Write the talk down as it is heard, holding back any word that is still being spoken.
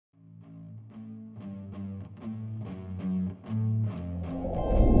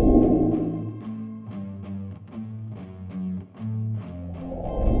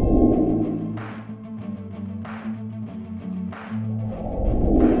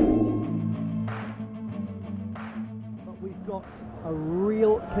got a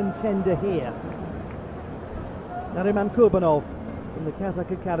real contender here. Nariman Kurbanov from the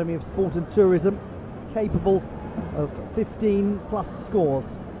Kazakh Academy of Sport and Tourism, capable of 15 plus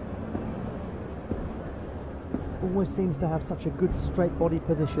scores. Always seems to have such a good straight body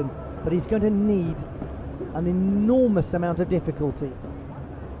position, but he's going to need an enormous amount of difficulty.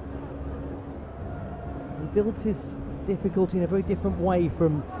 He builds his difficulty in a very different way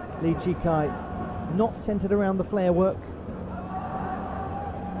from Chih-Kai, not centered around the flare work.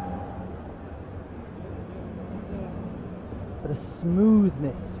 But a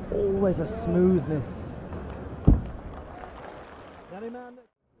smoothness, always a smoothness.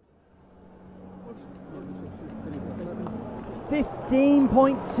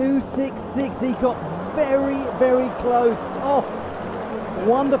 15.266, he got very, very close. Oh,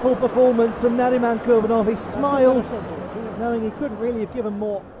 wonderful performance from Nariman Kurbanov. He smiles, knowing he couldn't really have given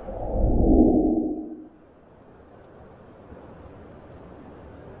more.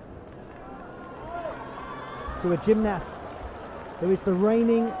 To a gymnast who is the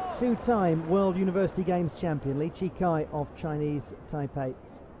reigning two-time World University Games champion, Chih-Kai of Chinese Taipei.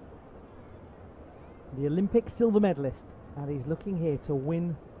 The Olympic silver medalist, and he's looking here to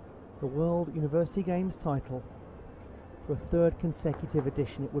win the World University Games title for a third consecutive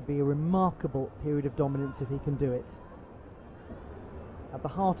edition. It would be a remarkable period of dominance if he can do it. At the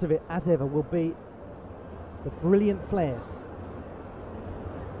heart of it, as ever, will be the brilliant flares.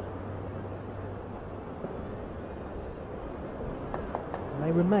 And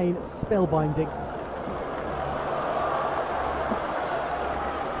they remain spellbinding.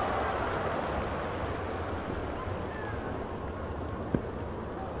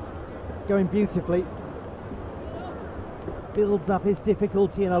 Going beautifully. Builds up his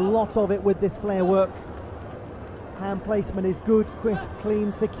difficulty, and a lot of it with this flare work. Hand placement is good, crisp,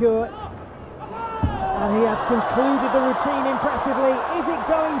 clean, secure. And he has concluded the routine impressively. Is it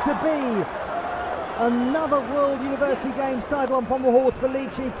going to be another World University Games title on Pommel horse for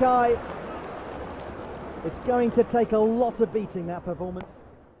Chih-Kai? It's going to take a lot of beating, that performance.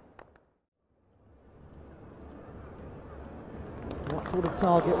 What sort of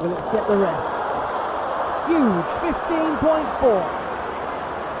target will it set the rest? Huge,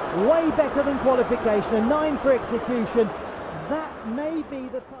 15.4. Way better than qualification, a 9 for execution. That may be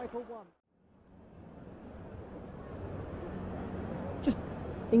the title one. Just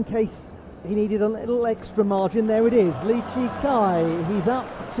in case he needed a little extra margin, there it is. Chih-Kai, he's up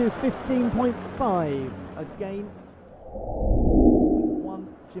to 15.5. Again,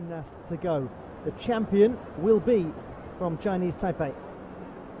 one gymnast to go. The champion will be from Chinese Taipei.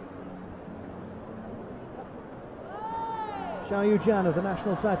 Shiao of the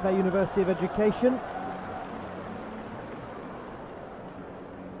National Taipei University of Education.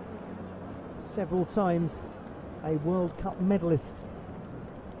 Several times a World Cup medalist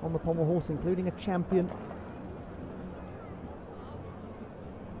on the pommel horse, including a champion.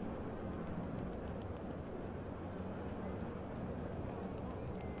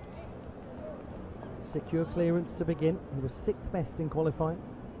 Secure clearance to begin. He was 6th best in qualifying.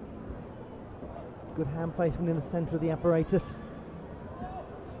 Good hand placement in the centre of the apparatus.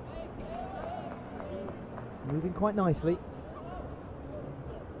 Moving quite nicely.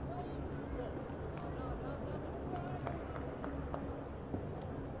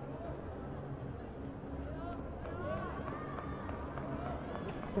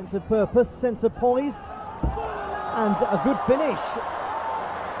 Sense of purpose, sense of poise, and a good finish.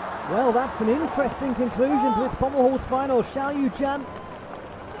 Well, that's an interesting conclusion to this pommel horse final. Shiao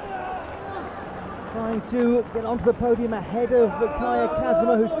trying to get onto the podium ahead of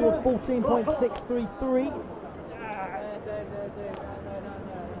Kazuma, who scored 14.633.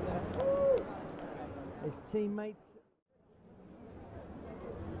 His teammates.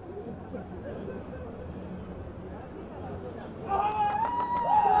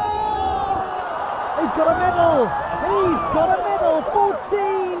 He's got a medal! He's got a medal!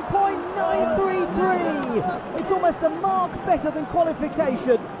 14.933! It's almost a mark better than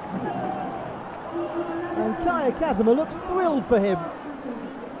qualification. And Kazuma looks thrilled for him.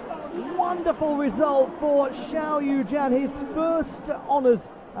 Wonderful result for Shiao, his first honours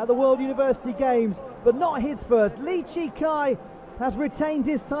at the World University Games, but not his first. Chih-Kai has retained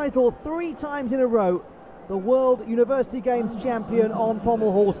his title 3 times in a row, the World University Games champion on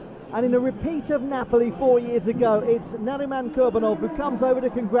pommel horse. And in a repeat of Napoli 4 years ago, it's Nariman Kurbanov who comes over to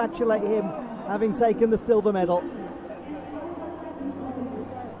congratulate him, having taken the silver medal.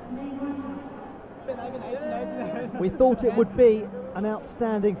 We thought it would be an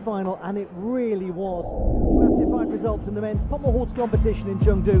outstanding final, and it really was. Classified qualified results in the men's Pommel horse competition in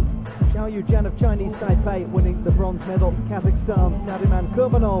Chengdu. Shiao of Chinese Taipei winning the bronze medal. Kazakhstan's Nariman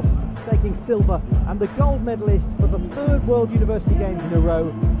Kurbanov taking silver, and the gold medalist for the third World University Games in a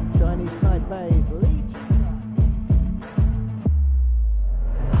row, Chinese Taipei's Li